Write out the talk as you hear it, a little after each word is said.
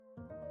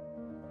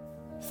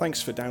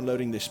Thanks for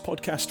downloading this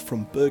podcast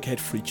from Burghead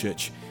Free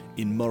Church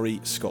in Moray,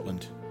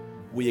 Scotland.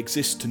 We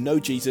exist to know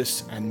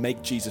Jesus and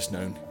make Jesus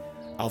known.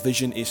 Our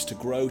vision is to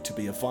grow to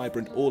be a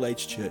vibrant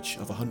all-age church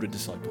of 100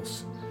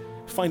 disciples.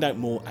 Find out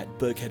more at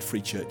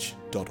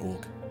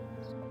burgheadfreechurch.org.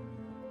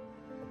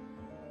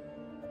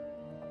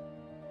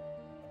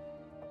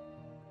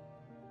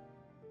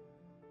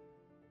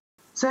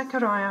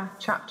 Zechariah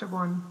chapter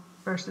 1,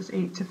 verses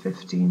 8 to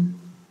 15.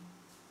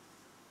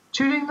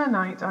 During the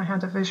night I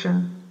had a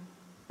vision,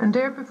 and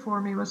there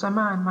before me was a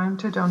man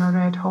mounted on a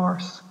red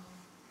horse.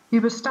 He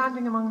was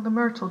standing among the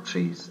myrtle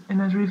trees in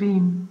a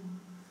ravine.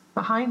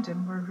 Behind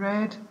him were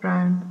red,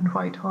 brown, and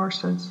white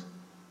horses.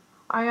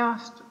 I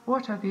asked,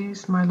 "What are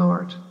these, my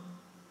Lord?"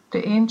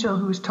 The angel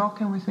who was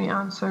talking with me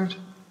answered,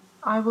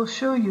 "I will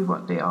show you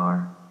what they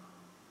are."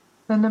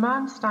 Then the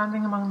man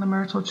standing among the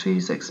myrtle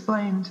trees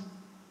explained,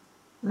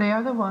 "They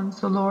are the ones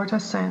the Lord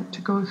has sent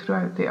to go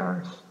throughout the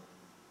earth."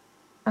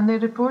 And they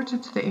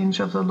reported to the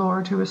angel of the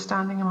Lord who was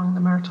standing among the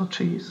myrtle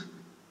trees,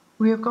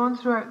 "We have gone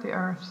throughout the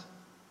earth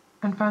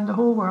and found the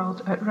whole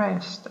world at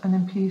rest and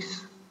in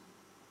peace."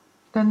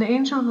 Then the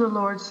angel of the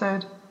Lord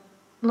said,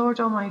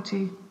 "Lord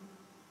Almighty,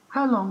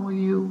 how long will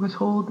you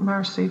withhold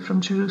mercy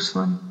from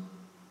Jerusalem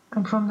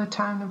and from the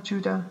town of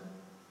Judah,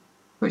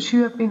 which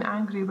you have been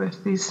angry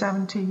with these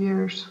 70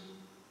 years?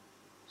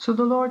 So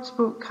the Lord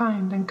spoke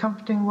kind and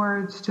comforting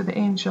words to the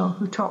angel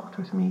who talked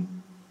with me.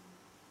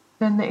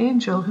 Then the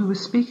angel who was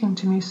speaking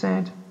to me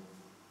said,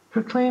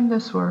 "Proclaim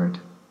this word.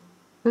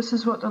 This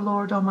is what the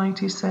Lord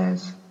Almighty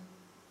says.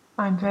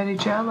 I am very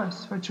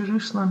jealous for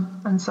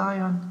Jerusalem and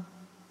Zion,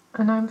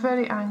 and I am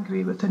very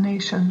angry with the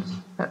nations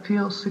that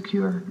feel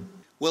secure."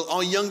 Well,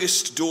 our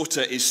youngest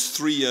daughter is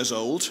 3 years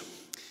old.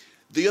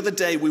 The other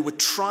day we were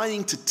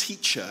trying to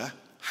teach her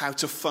how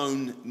to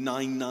phone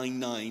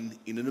 999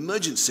 in an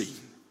emergency.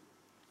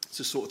 It's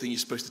the sort of thing you're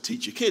supposed to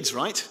teach your kids,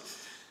 right?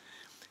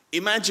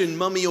 "Imagine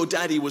mummy or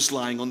daddy was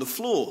lying on the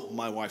floor,"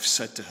 my wife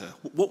said to her.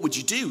 "What would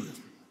you do?"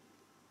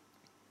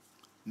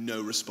 No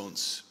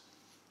response.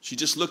 She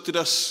just looked at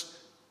us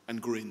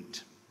and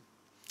grinned.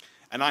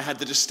 And I had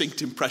the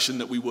distinct impression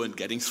that we weren't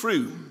getting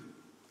through.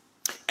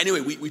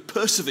 Anyway, we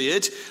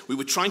persevered. We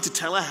were trying to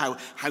tell her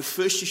how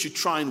first you should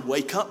try and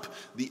wake up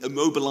the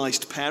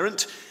immobilized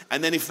parent.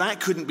 And then if that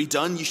couldn't be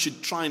done, you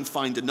should try and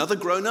find another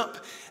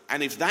grown-up.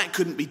 And if that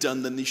couldn't be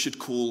done, then you should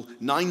call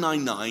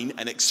 999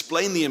 and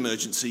explain the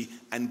emergency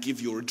and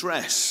give your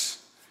address.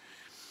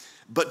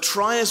 But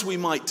try as we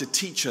might to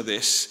teach her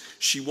this,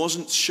 she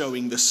wasn't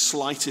showing the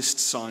slightest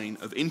sign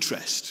of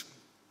interest.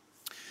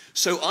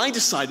 So I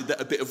decided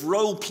that a bit of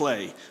role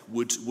play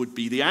would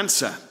be the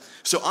answer.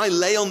 So I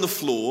lay on the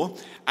floor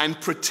and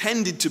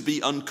pretended to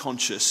be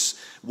unconscious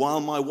while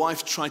my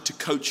wife tried to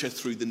coach her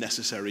through the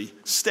necessary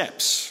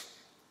steps.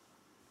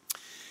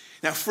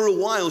 Now, for a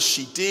while,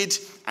 she did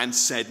and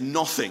said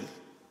nothing,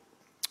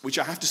 which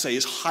I have to say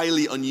is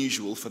highly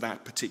unusual for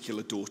that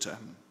particular daughter.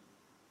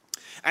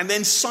 And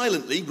then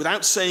silently,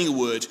 without saying a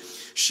word,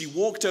 she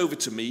walked over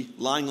to me,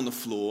 lying on the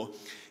floor,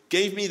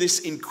 gave me this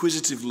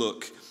inquisitive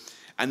look,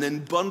 and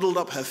then bundled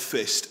up her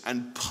fist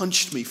and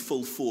punched me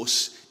full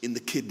force in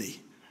the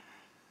kidney.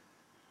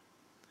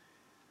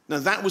 Now,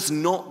 that was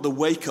not the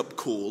wake-up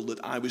call that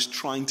I was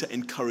trying to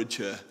encourage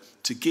her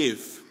to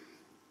give.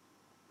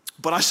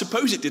 But I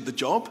suppose it did the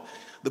job.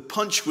 The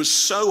punch was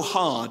so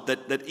hard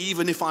that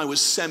even if I was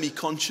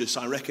semi-conscious,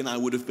 I reckon I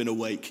would have been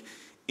awake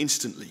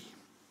instantly.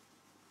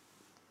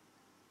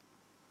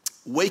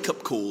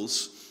 Wake-up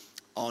calls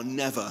are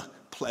never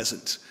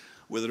pleasant,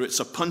 whether it's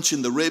a punch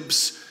in the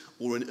ribs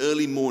or an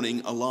early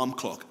morning alarm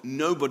clock.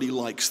 Nobody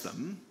likes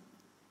them,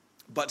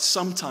 but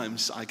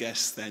sometimes, I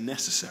guess, they're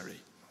necessary.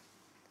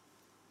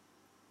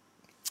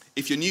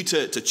 If you're new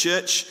to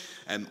church,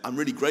 I'm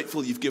really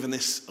grateful you've given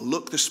this a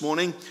look this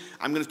morning.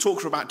 I'm going to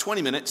talk for about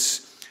 20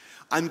 minutes.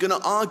 I'm going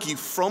to argue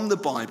from the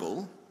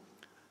Bible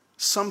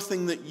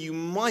something that you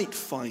might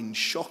find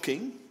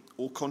shocking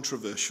or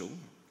controversial,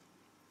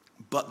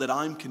 but that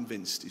I'm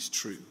convinced is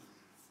true.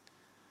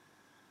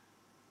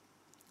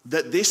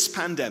 That this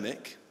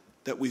pandemic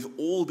that we've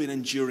all been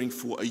enduring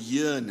for a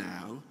year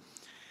now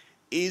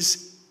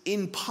is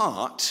in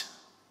part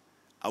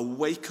a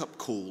wake-up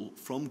call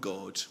from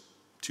God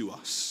to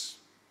us.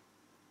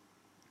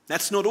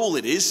 That's not all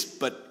it is,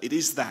 but it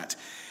is that.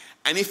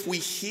 And if we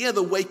hear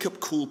the wake-up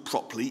call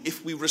properly,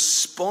 if we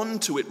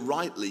respond to it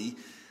rightly,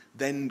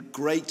 then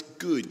great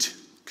good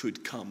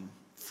could come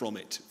from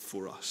it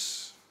for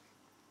us.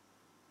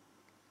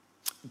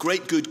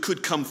 Great good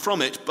could come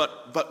from it,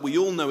 but we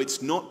all know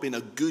it's not been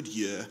a good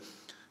year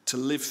to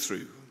live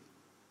through.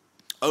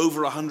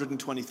 Over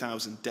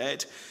 120,000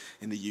 dead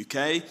in the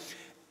UK.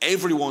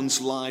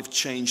 Everyone's life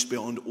changed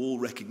beyond all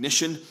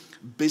recognition.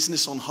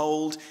 Business on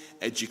hold,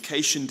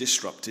 education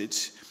disrupted.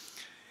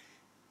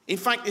 In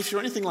fact, if you're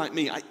anything like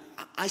me,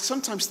 I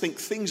sometimes think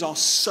things are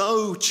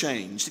so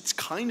changed, it's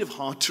kind of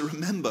hard to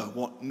remember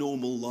what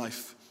normal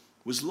life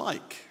was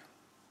like.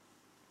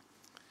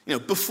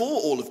 Before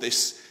all of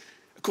this,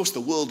 of course, the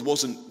world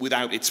wasn't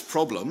without its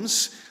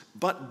problems.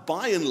 But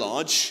by and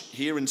large,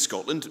 here in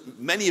Scotland,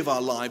 many of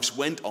our lives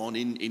went on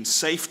in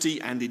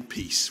safety and in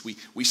peace.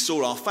 We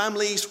saw our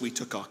families, we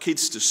took our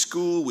kids to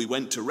school, we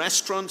went to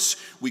restaurants,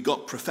 we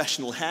got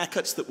professional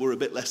haircuts that were a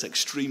bit less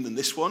extreme than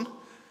this one.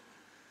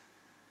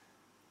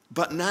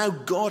 But now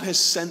God has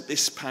sent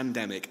this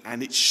pandemic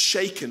and it's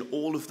shaken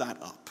all of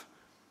that up.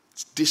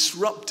 It's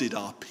disrupted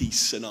our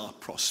peace and our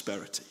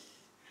prosperity.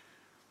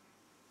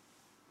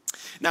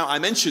 Now, I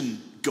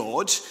mention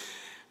God,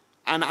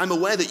 and I'm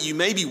aware that you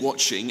may be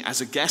watching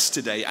as a guest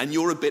today and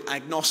you're a bit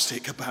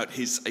agnostic about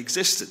his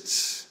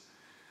existence.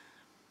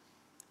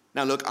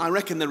 Now look, I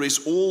reckon there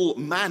is all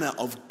manner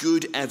of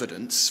good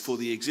evidence for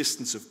the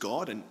existence of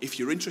God, and if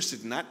you're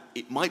interested in that,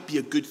 it might be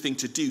a good thing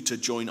to do to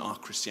join our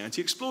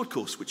Christianity Explored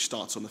course, which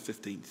starts on the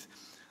 15th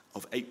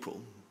of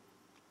April.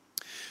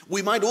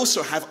 We might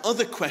also have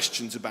other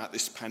questions about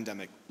this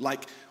pandemic,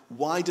 like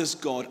why does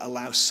God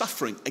allow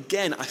suffering?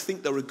 Again, I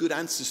think there are good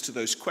answers to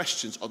those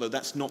questions, although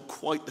that's not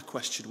quite the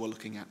question we're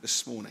looking at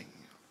this morning.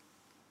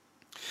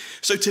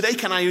 So today,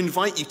 can I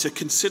invite you to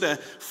consider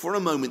for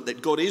a moment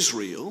that God is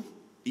real,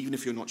 even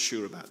if you're not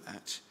sure about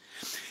that?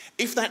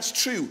 If that's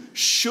true,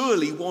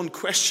 surely one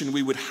question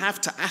we would have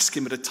to ask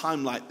him at a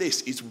time like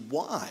this is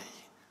why?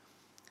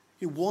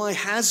 Why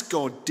has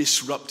God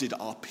disrupted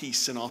our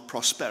peace and our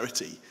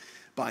prosperity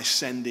by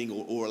sending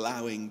or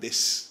allowing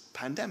this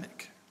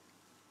pandemic?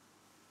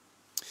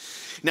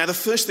 Now, the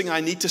first thing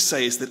I need to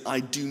say is that I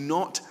do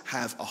not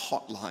have a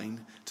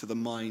hotline to the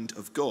mind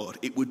of God.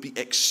 It would be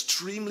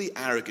extremely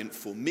arrogant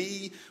for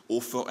me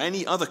or for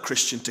any other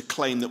Christian to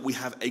claim that we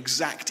have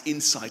exact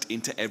insight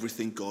into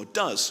everything God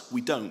does. We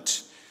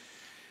don't.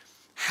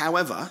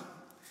 However,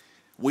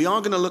 we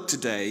are going to look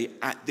today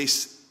at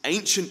this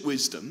ancient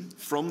wisdom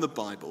from the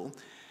Bible,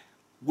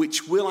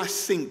 which will, I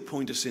think,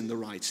 point us in the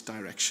right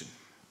direction.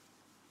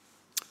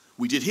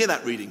 We did hear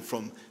that reading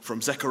from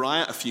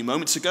Zechariah a few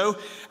moments ago.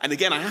 And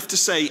again, I have to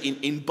say,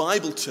 in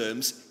Bible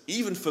terms,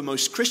 even for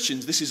most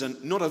Christians, this is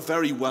not a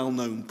very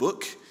well-known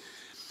book.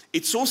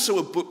 It's also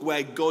a book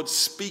where God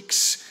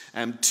speaks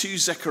to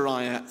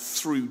Zechariah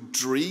through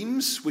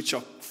dreams, which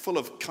are full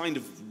of kind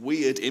of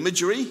weird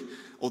imagery.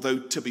 Although,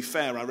 to be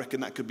fair, I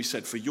reckon that could be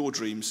said for your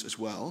dreams as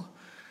well.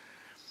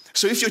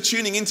 So if you're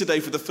tuning in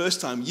today for the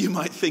first time, you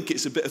might think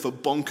it's a bit of a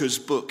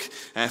bonkers book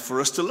for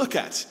us to look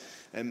at.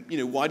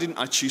 Why didn't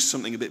I choose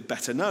something a bit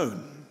better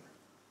known?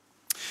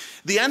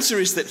 The answer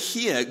is that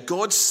here,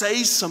 God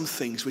says some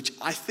things which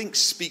I think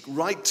speak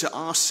right to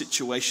our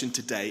situation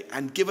today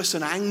and give us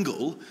an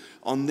angle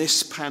on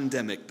this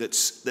pandemic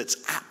that's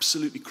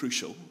absolutely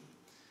crucial,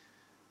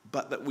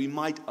 but that we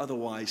might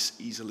otherwise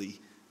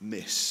easily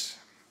miss.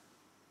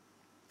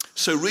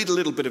 So read a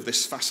little bit of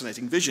this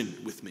fascinating vision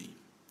with me.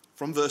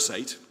 From verse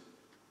 8,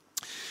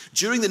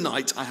 "During the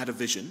night I had a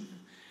vision.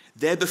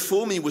 There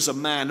before me was a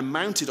man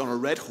mounted on a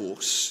red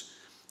horse.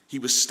 He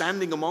was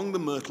standing among the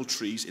myrtle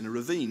trees in a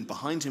ravine.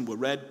 Behind him were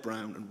red,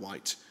 brown, and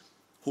white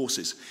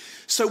horses."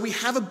 So we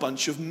have a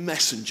bunch of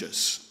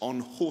messengers on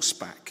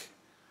horseback.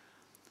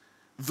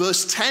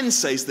 Verse 10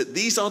 says that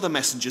these are the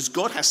messengers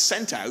God has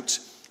sent out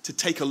to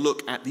take a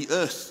look at the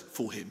earth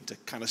for him, to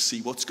kind of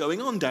see what's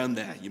going on down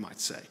there, you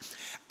might say.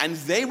 And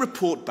they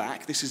report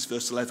back, this is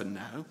verse 11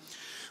 now,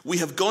 "We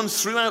have gone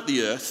throughout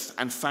the earth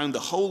and found the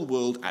whole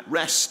world at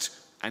rest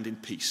and in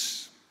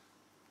peace."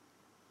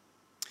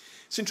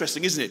 It's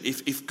interesting, isn't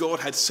it? If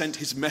God had sent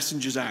his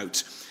messengers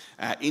out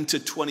into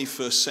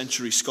 21st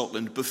century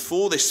Scotland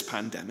before this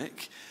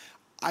pandemic,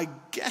 I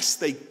guess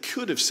they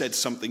could have said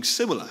something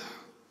similar.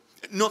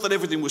 Not that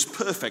everything was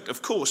perfect,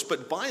 of course,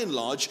 but by and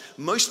large,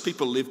 most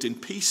people lived in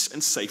peace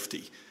and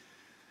safety.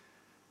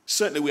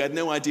 Certainly, we had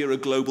no idea a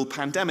global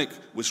pandemic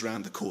was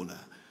round the corner.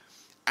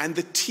 And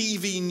the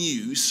TV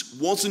news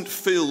wasn't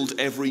filled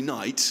every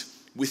night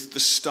with the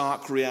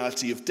stark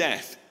reality of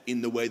death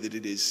in the way that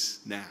it is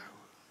now.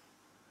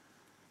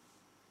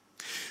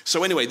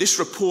 So anyway, this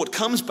report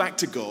comes back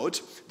to God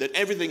that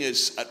everything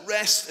is at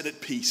rest and at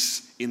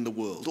peace in the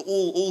world.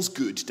 All's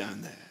good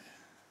down there.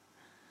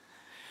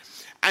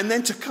 And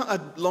then, to cut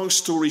a long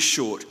story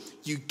short,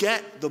 you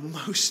get the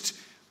most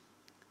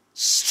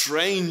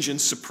strange and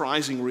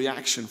surprising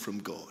reaction from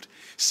God.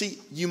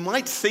 See, you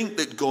might think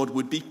that God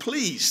would be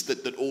pleased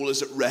that all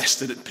is at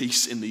rest and at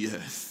peace in the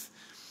earth.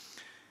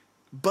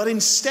 But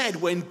instead,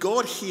 when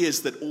God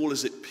hears that all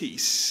is at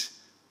peace,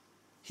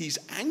 he's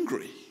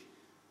angry.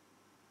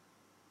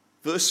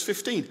 Verse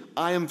 15,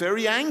 "I am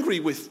very angry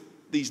with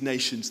these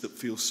nations that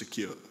feel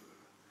secure."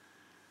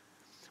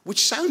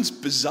 Which sounds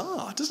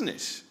bizarre, doesn't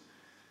it?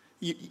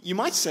 You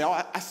might say, "Oh,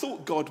 I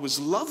thought God was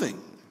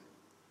loving."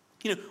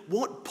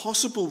 What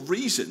possible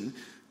reason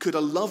could a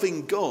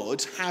loving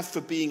God have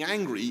for being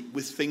angry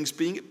with things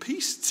being at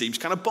peace? It seems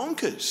kind of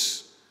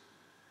bonkers.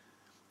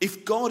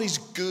 If God is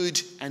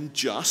good and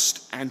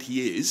just, and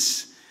he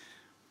is,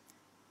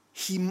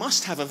 he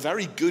must have a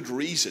very good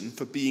reason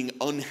for being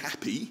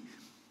unhappy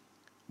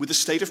with a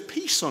state of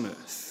peace on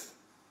earth.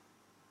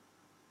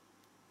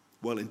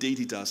 Well, indeed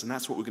he does, and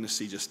that's what we're going to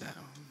see just now.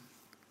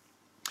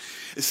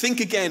 Think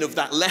again of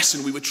that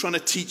lesson we were trying to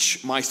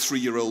teach my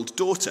 3-year-old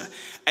daughter,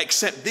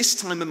 except this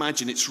time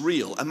imagine it's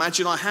real.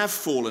 Imagine I have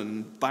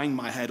fallen, banged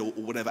my head or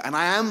whatever, and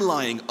I am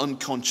lying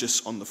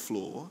unconscious on the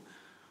floor.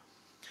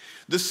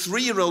 The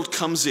 3-year-old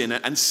comes in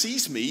and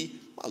sees me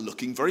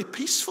looking very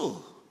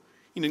peaceful.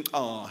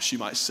 She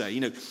might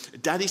say,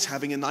 Daddy's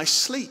having a nice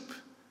sleep.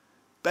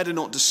 Better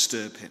not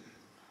disturb him.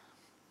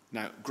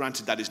 Now,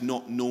 granted, that is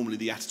not normally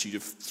the attitude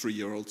of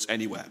 3-year-olds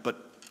anywhere,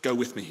 but go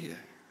with me here.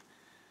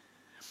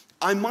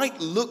 I might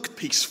look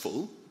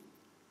peaceful,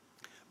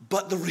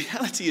 but the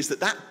reality is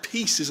that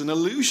peace is an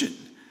illusion.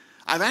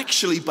 I've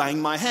actually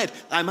banged my head.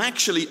 I'm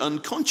actually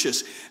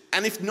unconscious.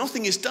 And if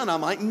nothing is done, I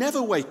might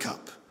never wake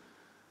up.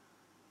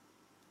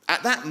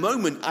 At that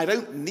moment, I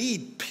don't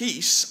need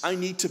peace. I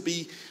need to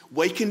be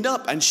wakened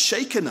up and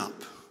shaken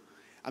up.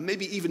 And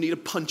maybe even need a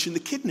punch in the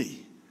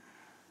kidney.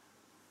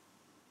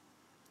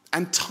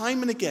 And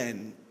time and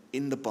again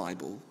in the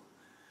Bible,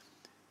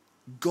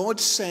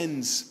 God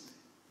sends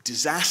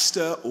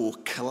disaster or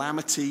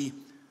calamity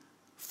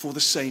for the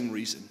same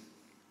reason: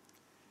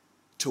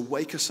 to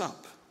wake us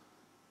up.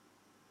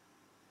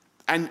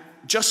 And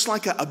just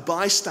like a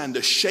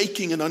bystander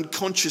shaking an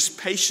unconscious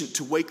patient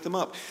to wake them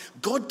up,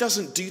 God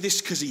doesn't do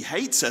this because he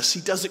hates us.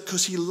 He does it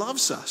because he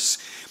loves us.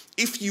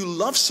 If you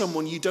love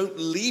someone, you don't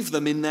leave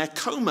them in their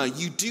coma.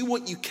 You do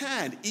what you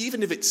can,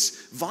 even if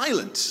it's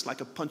violent, like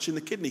a punch in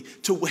the kidney,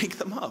 to wake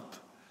them up.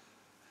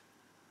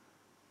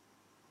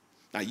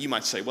 Now, you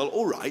might say, well,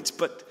 all right,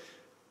 but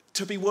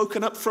to be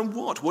woken up from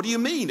what? What do you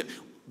mean?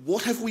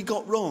 What have we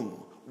got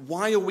wrong?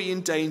 Why are we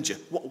in danger?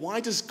 Why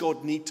does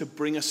God need to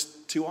bring us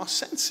to our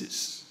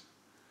senses?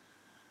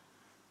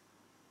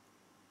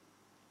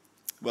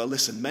 Well,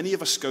 listen, many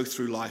of us go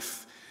through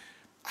life,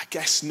 I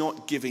guess,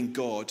 not giving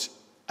God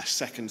a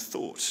second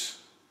thought.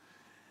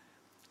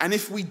 And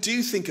if we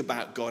do think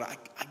about God,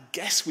 I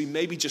guess we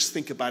maybe just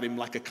think about him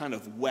like a kind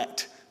of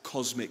wet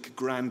cosmic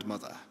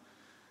grandmother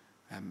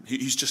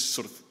who's just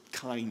sort of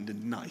kind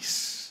and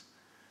nice.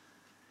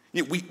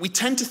 We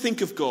tend to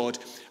think of God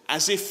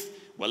as if,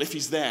 well, if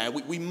he's there,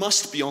 we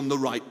must be on the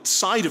right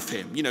side of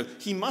him.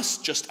 He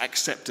must just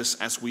accept us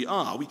as we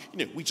are.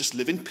 We just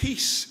live in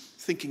peace,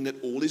 thinking that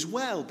all is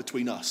well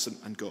between us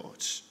and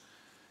God.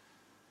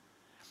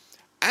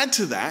 Add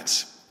to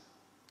that,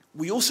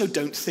 we also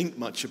don't think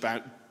much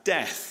about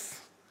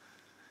death.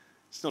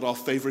 It's not our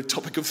favorite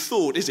topic of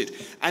thought, is it?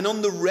 And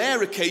on the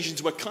rare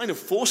occasions we're kind of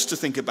forced to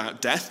think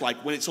about death,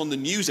 like when it's on the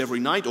news every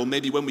night, or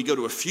maybe when we go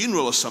to a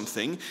funeral or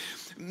something,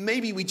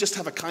 maybe we just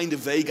have a kind of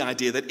vague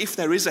idea that if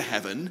there is a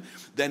heaven,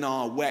 then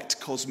our wet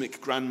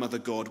cosmic grandmother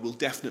God will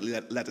definitely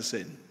let us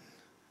in.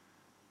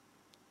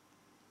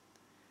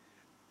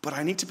 But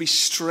I need to be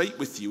straight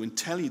with you and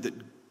tell you that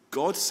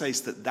God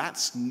says that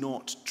that's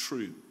not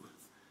true.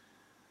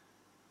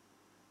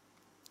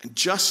 And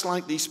just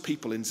like these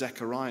people in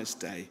Zechariah's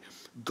day,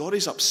 God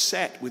is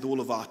upset with all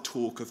of our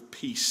talk of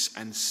peace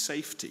and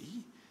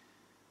safety,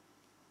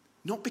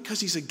 not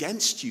because he's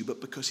against you, but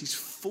because he's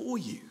for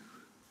you.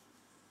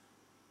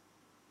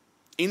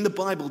 In the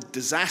Bible,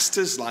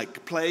 disasters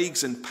like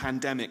plagues and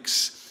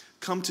pandemics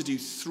come to do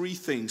 3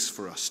 things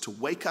for us: to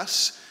wake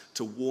us,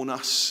 to warn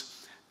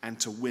us, and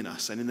to win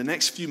us. And in the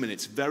next few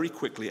minutes, very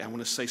quickly, I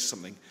want to say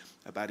something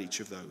about each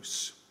of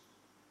those.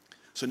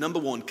 So number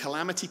 1,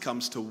 calamity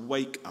comes to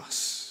wake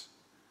us.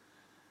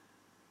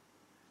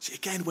 See,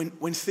 again,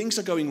 when things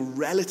are going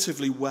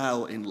relatively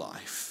well in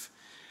life,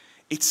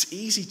 it's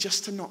easy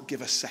just to not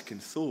give a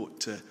second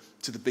thought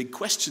to the big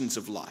questions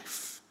of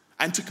life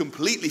and to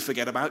completely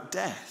forget about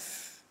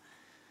death.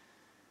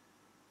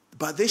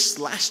 But this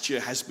last year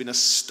has been a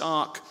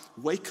stark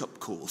wake-up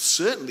call,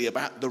 certainly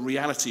about the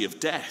reality of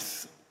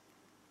death.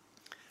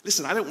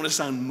 Listen, I don't want to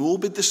sound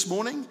morbid this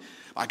morning.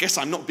 I guess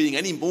I'm not being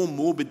any more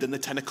morbid than the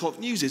 10 o'clock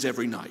news is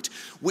every night,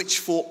 which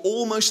for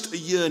almost a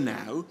year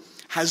now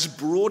has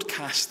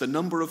broadcast the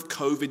number of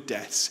COVID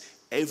deaths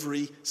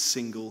every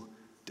single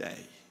day.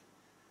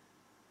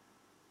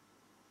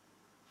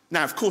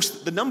 Now, of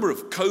course, the number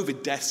of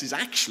COVID deaths is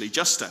actually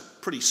just a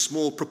pretty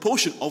small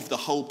proportion of the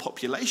whole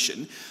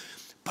population,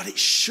 but it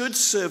should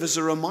serve as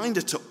a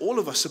reminder to all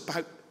of us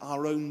about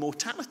our own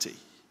mortality.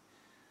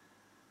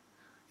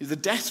 The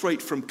death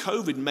rate from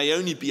COVID may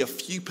only be a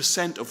few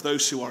 % of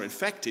those who are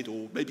infected,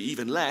 or maybe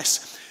even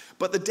less,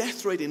 but the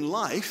death rate in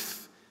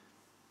life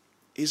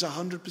is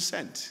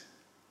 100%.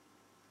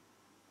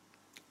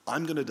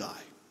 I'm going to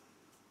die,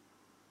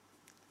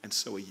 and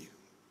so are you.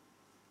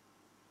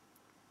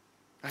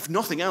 If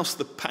nothing else,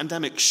 the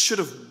pandemic should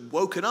have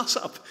woken us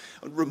up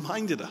and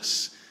reminded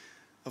us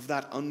of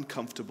that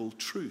uncomfortable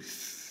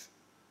truth.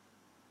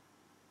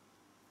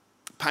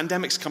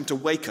 Pandemics come to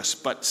wake us,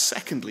 but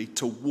secondly,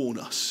 to warn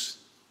us.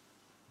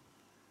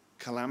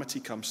 Calamity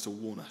comes to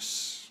warn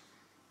us.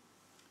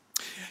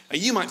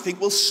 And you might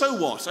think, well, so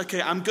what? Okay,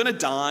 I'm going to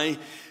die,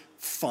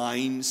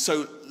 fine.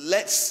 So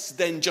let's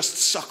then just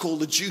suck all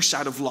the juice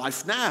out of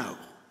life now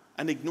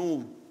and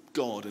ignore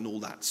God and all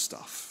that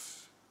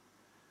stuff.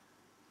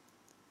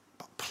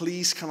 But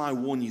please, can I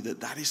warn you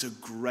that that is a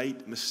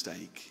great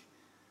mistake.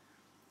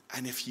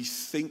 And if you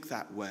think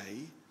that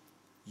way,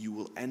 you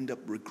will end up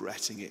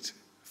regretting it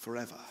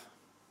forever.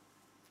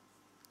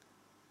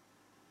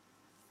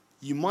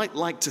 You might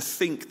like to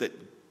think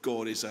that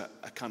God is a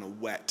kind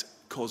of wet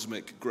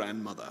cosmic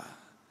grandmother.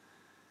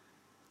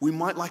 We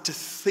might like to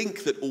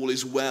think that all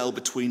is well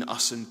between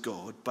us and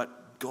God,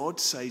 but God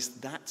says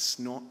that's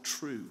not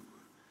true.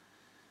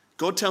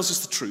 God tells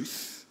us the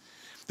truth.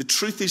 The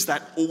truth is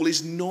that all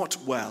is not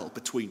well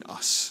between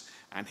us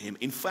and him.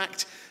 In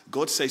fact,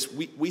 God says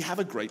we have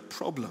a great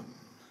problem.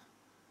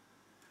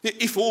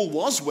 If all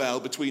was well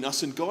between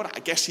us and God,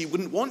 I guess he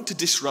wouldn't want to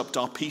disrupt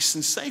our peace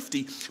and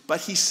safety,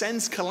 but he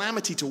sends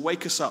calamity to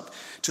wake us up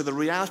to the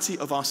reality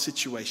of our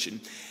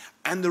situation.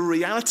 And the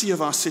reality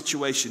of our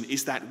situation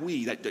is that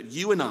that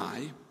you and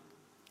I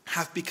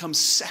have become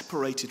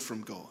separated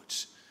from God,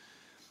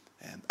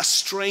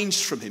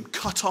 estranged from him,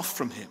 cut off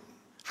from him,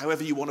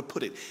 however you want to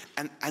put it.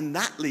 And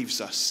that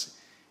leaves us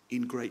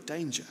in great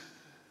danger.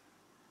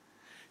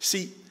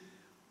 See,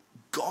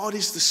 God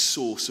is the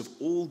source of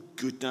all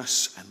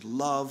goodness and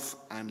love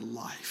and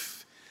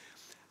life.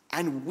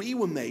 And we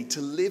were made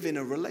to live in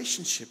a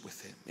relationship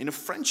with him, in a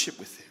friendship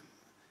with him.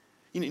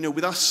 You know,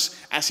 with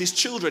us as his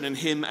children and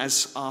him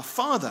as our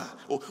father,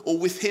 or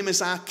with him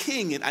as our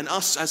king and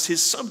us as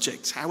his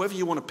subjects, however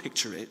you want to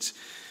picture it.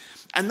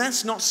 And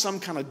that's not some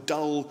kind of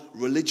dull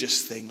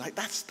religious thing. Like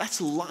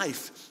that's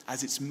life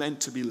as it's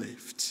meant to be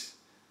lived.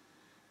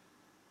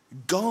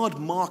 God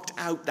marked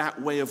out that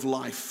way of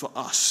life for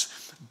us.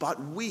 But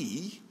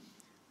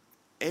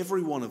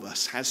every one of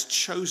us has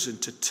chosen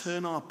to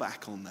turn our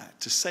back on that,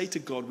 to say to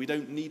God, we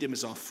don't need him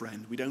as our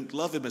friend, we don't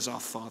love him as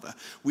our father,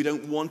 we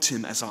don't want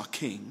him as our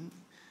king.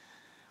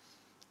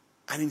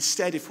 And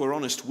instead, if we're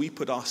honest, we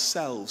put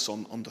ourselves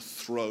on the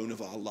throne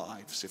of our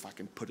lives, if I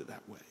can put it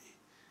that way.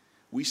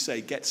 We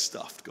say, get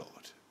stuffed, God.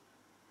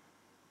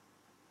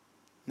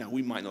 Now,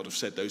 we might not have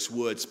said those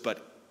words,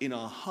 but in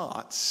our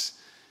hearts,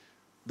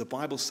 the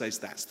Bible says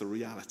that's the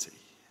reality.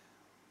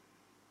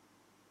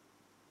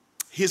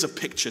 Here's a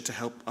picture to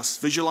help us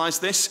visualize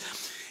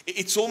this.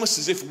 It's almost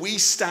as if we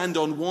stand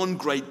on one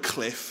great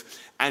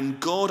cliff and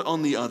God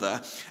on the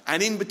other,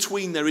 and in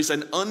between there is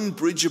an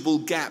unbridgeable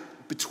gap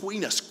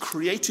between us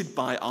created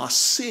by our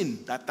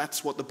sin.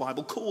 That's what the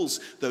Bible calls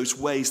those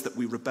ways that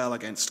we rebel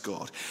against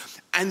God.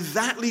 And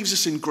that leaves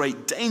us in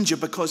great danger,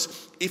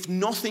 because if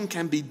nothing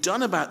can be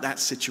done about that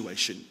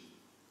situation,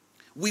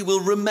 we will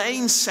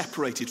remain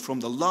separated from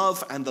the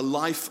love and the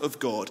life of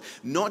God,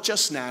 not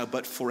just now,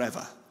 but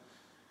forever.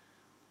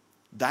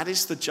 That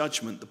is the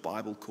judgment the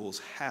Bible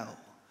calls hell.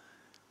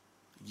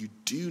 You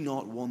do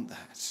not want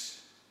that.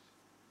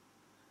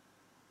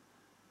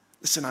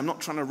 Listen, I'm not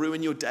trying to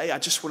ruin your day. I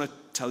just want to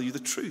tell you the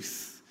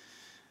truth.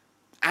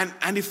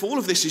 And if all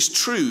of this is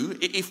true,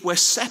 if we're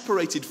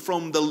separated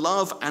from the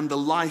love and the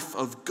life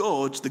of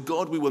God, the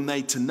God we were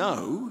made to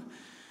know,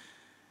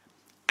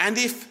 and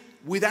if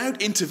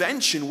without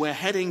intervention we're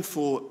heading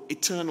for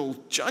eternal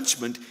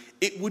judgment,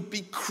 it would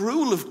be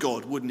cruel of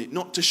God, wouldn't it,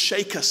 not to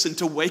shake us and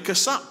to wake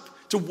us up,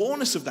 to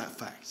warn us of that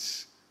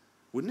fact,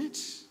 wouldn't it?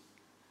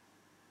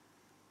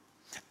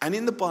 And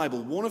in the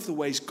Bible, one of the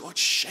ways God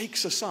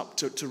shakes us up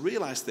to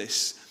realize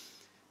this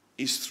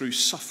is through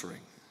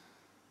suffering.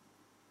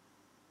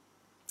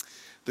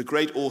 The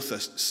great author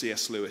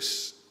C.S.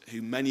 Lewis,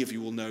 who many of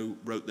you will know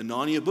wrote the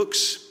Narnia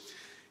books,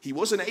 he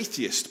was an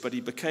atheist, but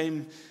he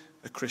became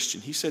a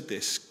Christian. He said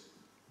this: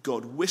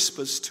 God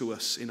whispers to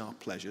us in our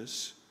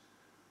pleasures,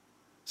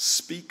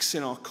 speaks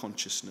in our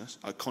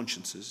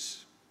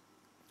consciences,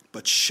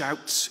 but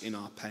shouts in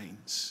our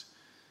pains.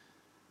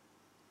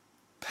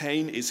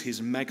 Pain is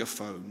his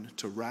megaphone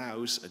to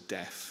rouse a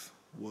deaf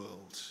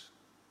world.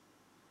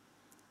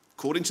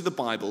 According to the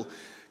Bible,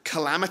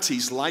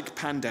 calamities like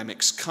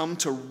pandemics come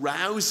to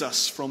rouse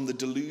us from the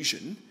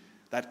delusion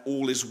that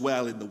all is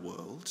well in the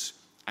world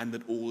and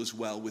that all is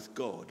well with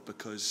God,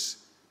 because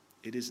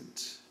it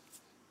isn't.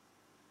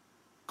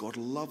 God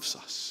loves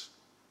us.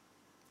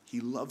 He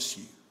loves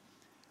you.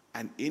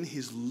 And in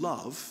his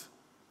love,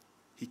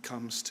 he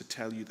comes to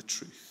tell you the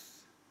truth.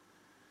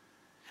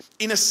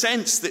 In a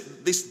sense,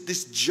 that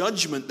this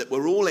judgment that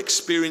we're all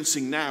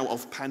experiencing now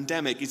of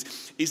pandemic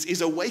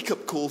is a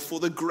wake-up call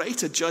for the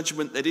greater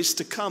judgment that is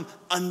to come,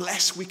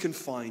 unless we can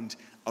find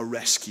a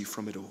rescue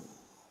from it all.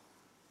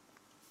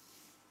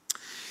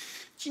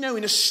 Do you know,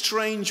 in a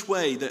strange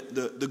way, that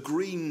the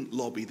green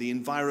lobby, the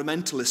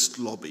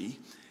environmentalist lobby,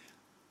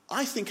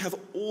 I think have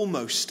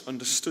almost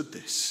understood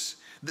this.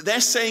 That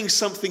they're saying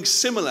something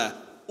similar,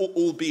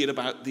 albeit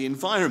about the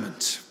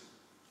environment.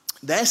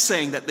 They're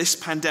saying that this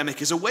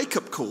pandemic is a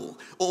wake-up call,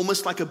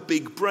 almost like a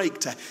big break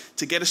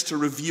to get us to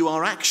review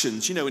our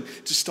actions, and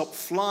to stop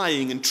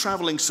flying and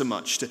traveling so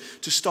much,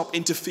 to stop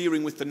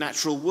interfering with the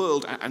natural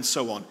world, and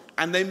so on.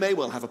 And they may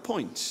well have a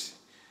point.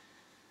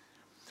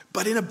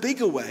 But in a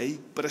bigger way,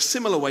 but a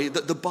similar way,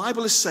 that the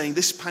Bible is saying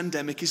this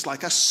pandemic is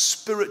like a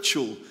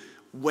spiritual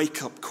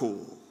wake-up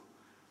call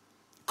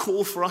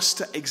for us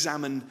to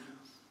examine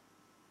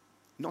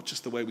not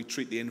just the way we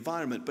treat the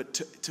environment, but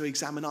to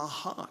examine our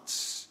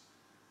hearts,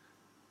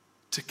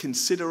 to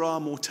consider our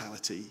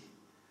mortality,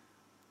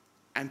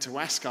 and to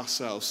ask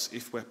ourselves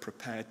if we're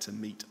prepared to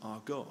meet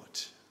our God.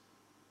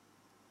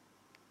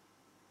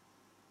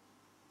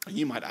 And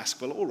you might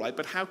ask, well, all right,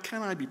 but how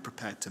can I be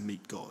prepared to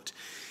meet God?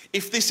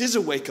 If this is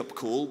a wake-up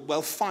call,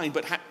 well, fine,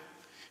 but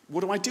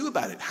what do I do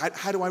about it?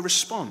 How do I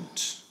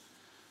respond?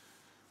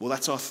 Well,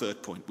 that's our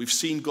third point. We've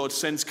seen God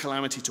sends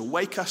calamity to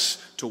wake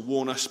us, to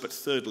warn us, but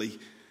thirdly,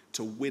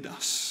 to win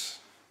us.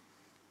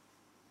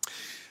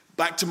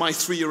 Back to my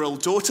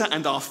 3-year-old daughter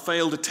and our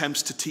failed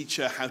attempts to teach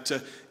her how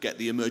to get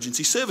the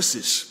emergency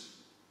services.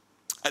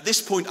 At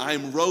this point, I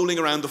am rolling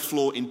around the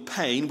floor in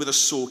pain with a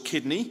sore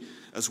kidney,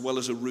 as well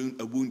as a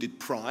wounded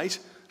pride,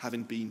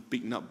 having been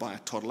beaten up by a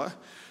toddler.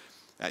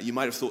 You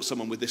might have thought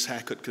someone with this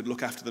haircut could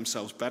look after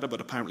themselves better,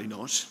 but apparently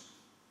not.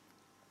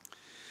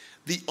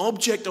 The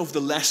object of the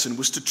lesson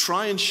was to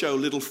try and show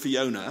little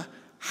Fiona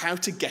how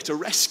to get a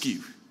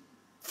rescue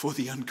for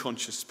the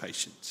unconscious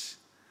patient.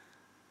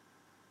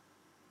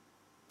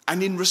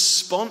 And in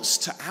response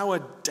to our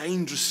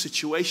dangerous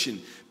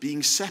situation,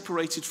 being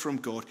separated from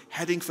God,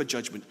 heading for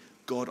judgment,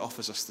 God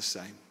offers us the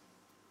same.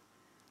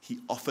 He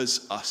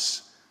offers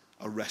us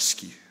a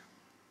rescue.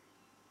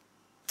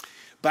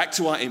 Back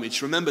to our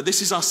image. Remember,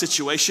 this is our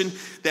situation.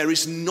 There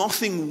is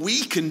nothing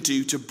we can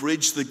do to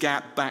bridge the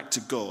gap back to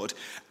God.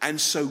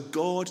 And so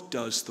God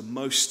does the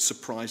most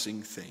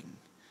surprising thing.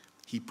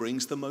 He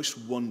brings the most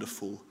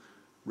wonderful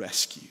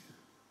rescue.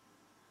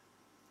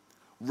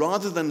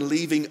 Rather than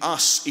leaving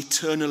us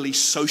eternally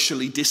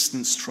socially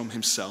distanced from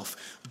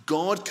himself,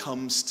 God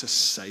comes to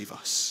save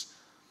us.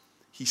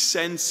 He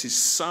sends his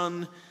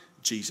son,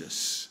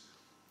 Jesus,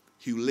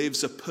 who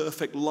lives a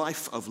perfect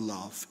life of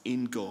love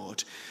in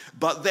God,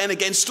 but then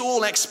against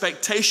all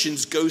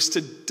expectations goes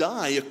to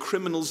die a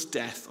criminal's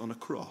death on a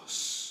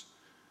cross.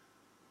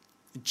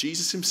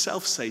 Jesus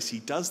himself says he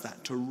does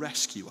that to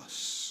rescue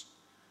us.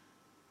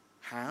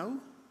 How?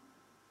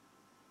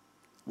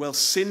 Well,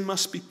 sin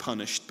must be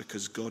punished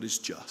because God is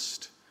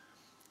just.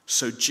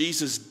 So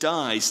Jesus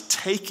dies,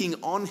 taking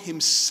on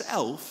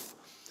himself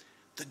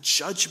the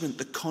judgment,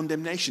 the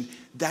condemnation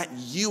that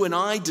you and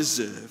I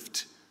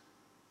deserved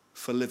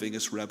for living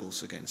as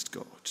rebels against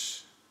God.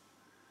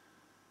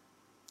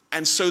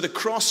 And so the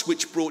cross,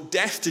 which brought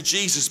death to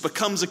Jesus,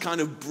 becomes a kind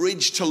of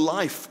bridge to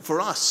life for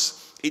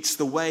us. It's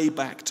the way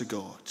back to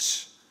God.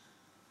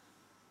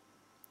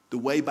 The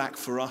way back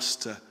for us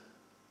to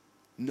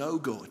know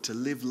God, to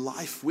live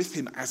life with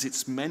him as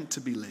it's meant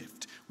to be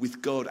lived,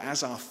 with God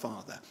as our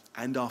Father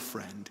and our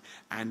friend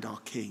and our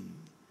King,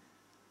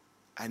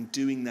 and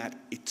doing that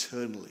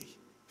eternally,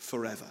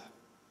 forever,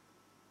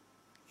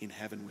 in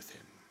heaven with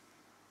him.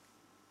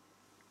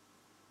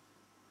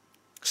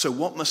 So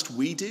what must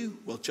we do?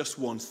 Well, just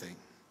one thing.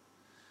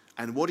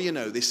 And what do you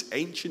know? This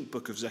ancient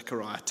book of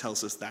Zechariah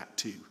tells us that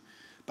too.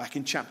 Back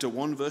in chapter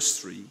 1, verse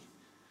 3,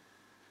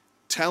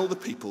 tell the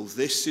people,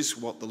 this is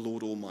what the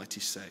Lord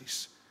Almighty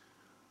says.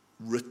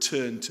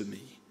 Return to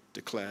me,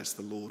 declares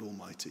the Lord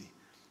Almighty,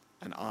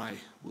 and I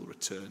will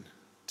return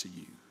to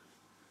you.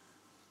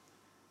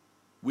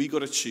 We got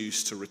to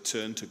choose to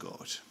return to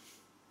God.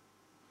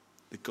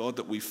 The God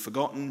that we've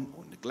forgotten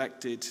or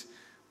neglected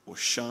or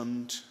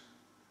shunned.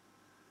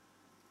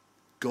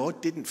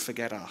 God didn't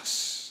forget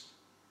us,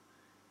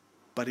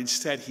 but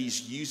instead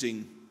he's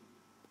using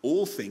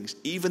all things,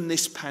 even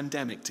this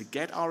pandemic, to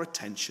get our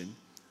attention,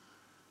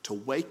 to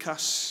wake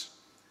us,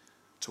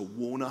 to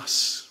warn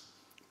us,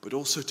 but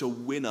also to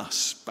win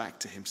us back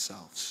to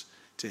himself,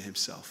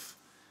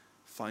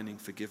 finding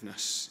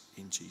forgiveness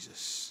in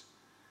Jesus.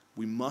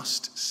 We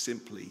must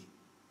simply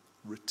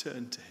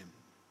return to him.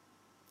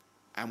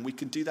 And we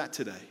can do that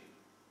today.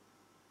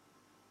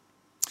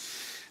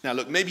 Now,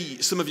 look,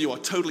 maybe some of you are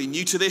totally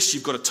new to this.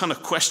 You've got a ton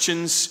of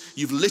questions.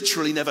 You've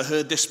literally never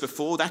heard this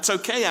before. That's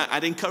okay.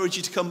 I'd encourage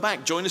you to come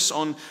back. Join us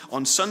on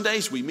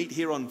Sundays. We meet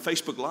here on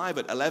Facebook Live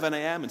at 11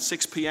 a.m. and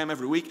 6 p.m.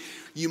 every week.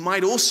 You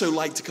might also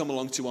like to come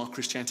along to our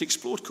Christianity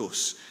Explored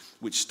course,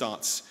 which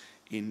starts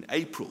in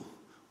April.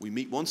 We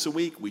meet once a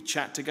week. We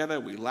chat together.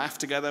 We laugh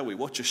together. We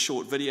watch a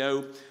short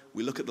video.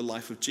 We look at the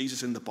life of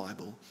Jesus in the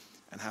Bible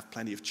and have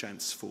plenty of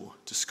chance for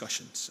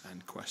discussions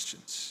and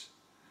questions.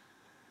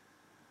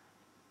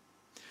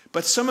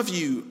 But some of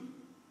you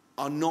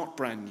are not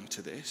brand new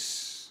to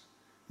this.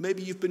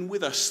 Maybe you've been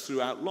with us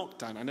throughout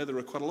lockdown. I know there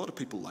are quite a lot of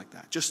people like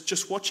that.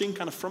 Just watching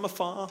kind of from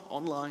afar,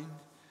 online.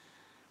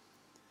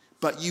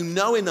 But you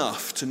know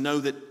enough to know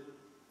that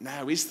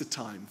now is the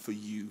time for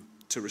you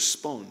to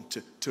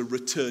respond, to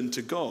return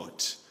to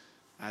God,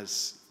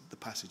 as the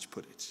passage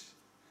put it.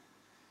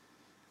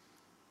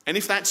 And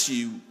if that's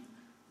you,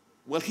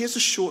 well, here's a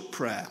short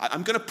prayer.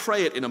 I'm going to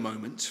pray it in a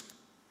moment.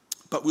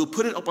 But we'll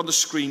put it up on the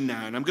screen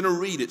now, and I'm going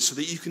to read it so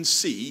that you can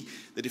see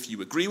that if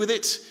you agree with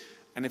it,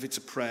 and if it's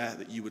a prayer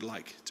that you would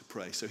like to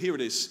pray. So here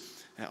it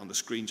is on the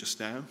screen just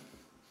now.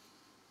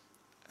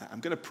 I'm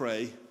going to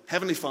pray,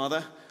 Heavenly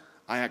Father,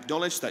 I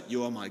acknowledge that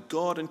you are my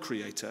God and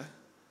Creator.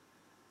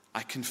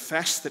 I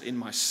confess that in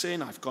my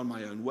sin I've gone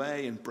my own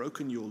way and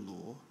broken your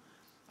law.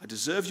 I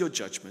deserve your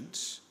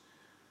judgment,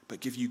 but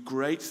give you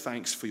great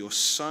thanks for your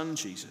Son,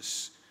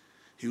 Jesus,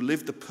 who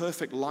lived the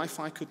perfect life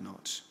I could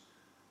not,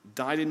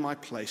 died in my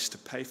place to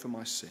pay for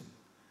my sin.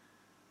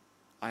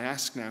 I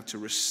ask now to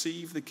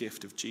receive the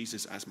gift of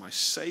Jesus as my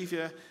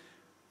Saviour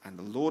and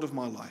the Lord of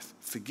my life.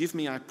 Forgive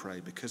me, I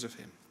pray, because of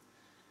him.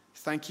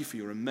 Thank you for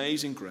your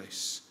amazing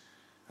grace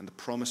and the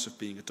promise of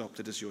being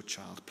adopted as your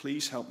child.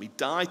 Please help me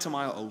die to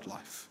my old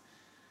life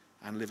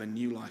and live a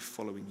new life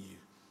following you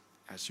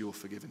as your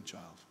forgiven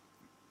child.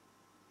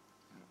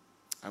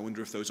 I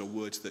wonder if those are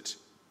words that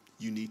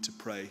you need to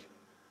pray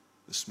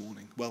this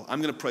morning. Well,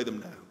 I'm going to pray them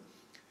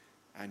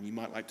now, and you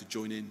might like to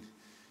join in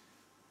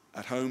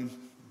at home.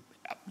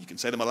 You can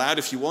say them aloud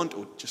if you want,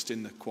 or just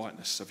in the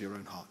quietness of your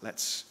own heart.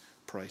 Let's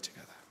pray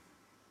together.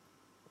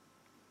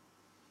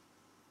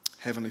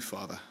 Heavenly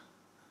Father,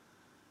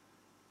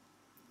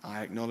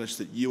 I acknowledge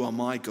that you are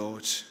my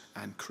God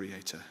and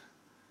Creator.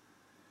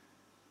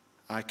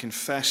 I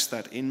confess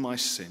that in my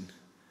sin,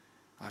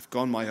 I've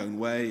gone my own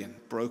way and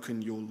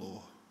broken your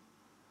law.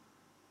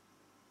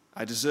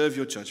 I deserve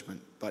your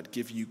judgment, but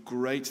give you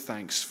great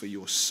thanks for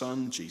your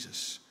Son,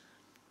 Jesus,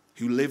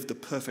 who lived the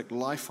perfect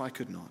life I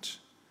could not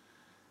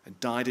and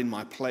died in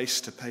my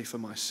place to pay for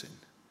my sin.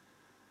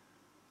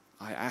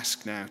 I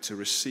ask now to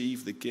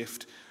receive the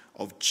gift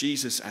of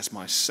Jesus as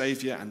my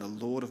Saviour and the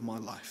Lord of my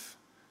life.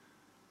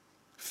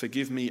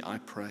 Forgive me, I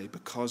pray,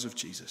 because of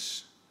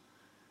Jesus.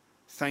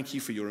 Thank you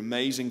for your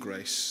amazing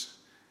grace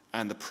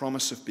and the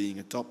promise of being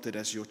adopted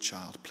as your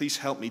child. Please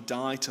help me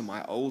die to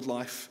my old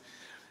life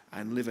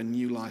and live a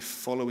new life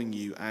following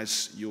you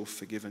as your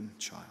forgiven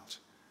child.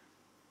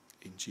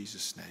 In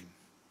Jesus' name,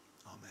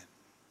 amen.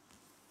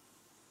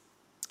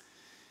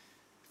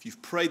 If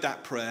you've prayed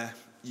that prayer,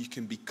 you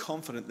can be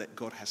confident that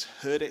God has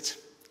heard it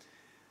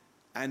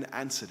and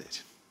answered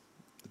it.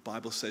 The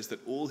Bible says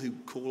that all who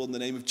call on the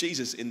name of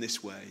Jesus in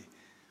this way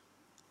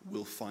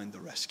will find the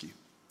rescue.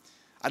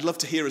 I'd love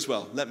to hear as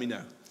well. Let me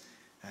know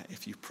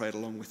if you've prayed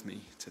along with me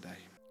today.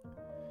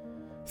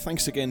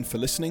 Thanks again for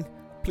listening.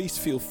 Please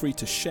feel free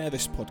to share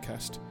this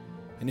podcast.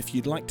 And if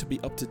you'd like to be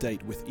up to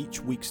date with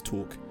each week's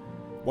talk,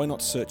 why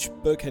not search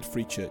Birkhead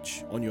Free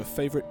Church on your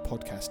favourite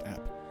podcast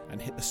app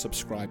and hit the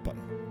subscribe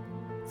button.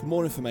 For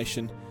more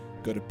information,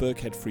 go to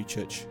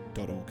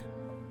birkheadfreechurch.org.